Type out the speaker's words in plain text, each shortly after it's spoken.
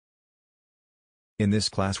In this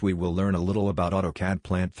class we will learn a little about AutoCAD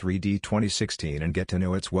Plant 3D 2016 and get to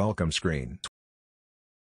know its welcome screen.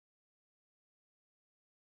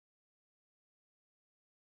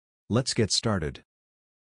 Let's get started.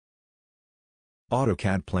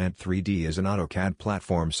 AutoCAD Plant 3D is an AutoCAD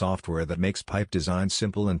platform software that makes pipe design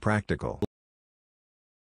simple and practical.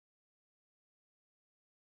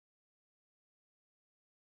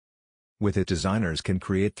 With it, designers can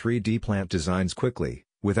create 3D plant designs quickly,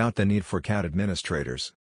 without the need for CAD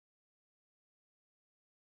administrators.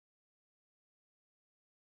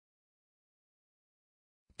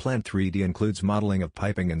 Plant 3D includes modeling of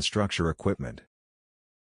piping and structure equipment.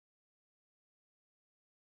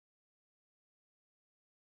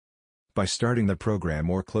 By starting the program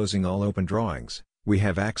or closing all open drawings, we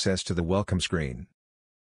have access to the welcome screen.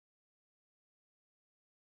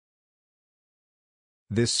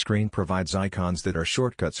 This screen provides icons that are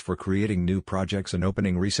shortcuts for creating new projects and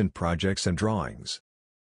opening recent projects and drawings.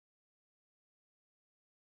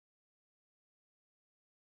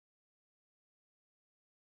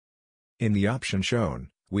 In the option shown,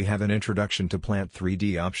 we have an introduction to Plant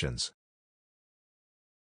 3D options.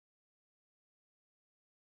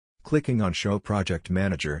 Clicking on Show Project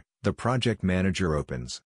Manager, the Project Manager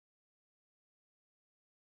opens.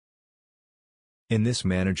 In this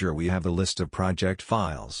manager we have a list of project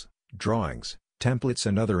files, drawings, templates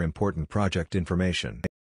and other important project information.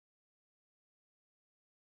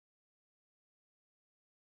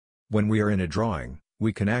 When we are in a drawing,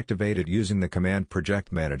 we can activate it using the command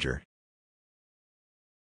Project Manager.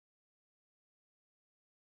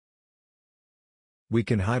 We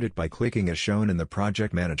can hide it by clicking as shown in the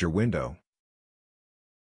Project Manager window,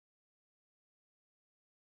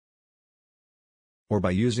 or by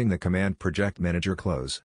using the command Project Manager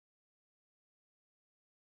Close.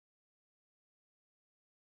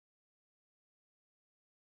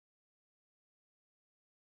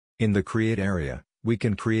 In the Create area, we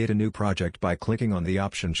can create a new project by clicking on the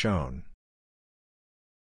option shown.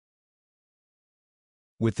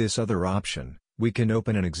 With this other option, we can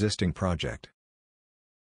open an existing project.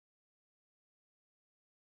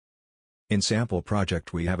 In Sample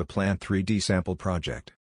Project we have a Plant 3D sample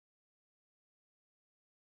project.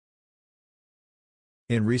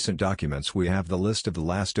 In Recent Documents we have the list of the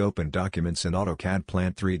last opened documents in AutoCAD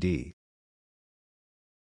Plant 3D.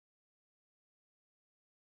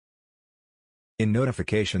 In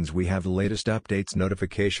Notifications we have the latest updates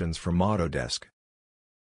notifications from Autodesk.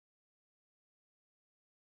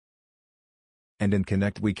 And in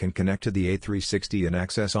Connect we can connect to the A360 and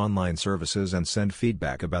access online services and send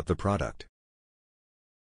feedback about the product.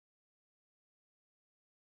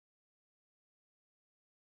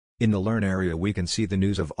 In the Learn area we can see the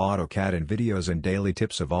news of AutoCAD and videos and daily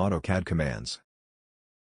tips of AutoCAD commands.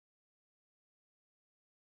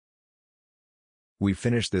 We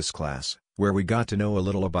finished this class, where we got to know a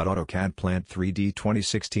little about AutoCAD Plant 3D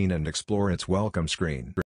 2016 and explore its welcome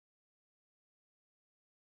screen.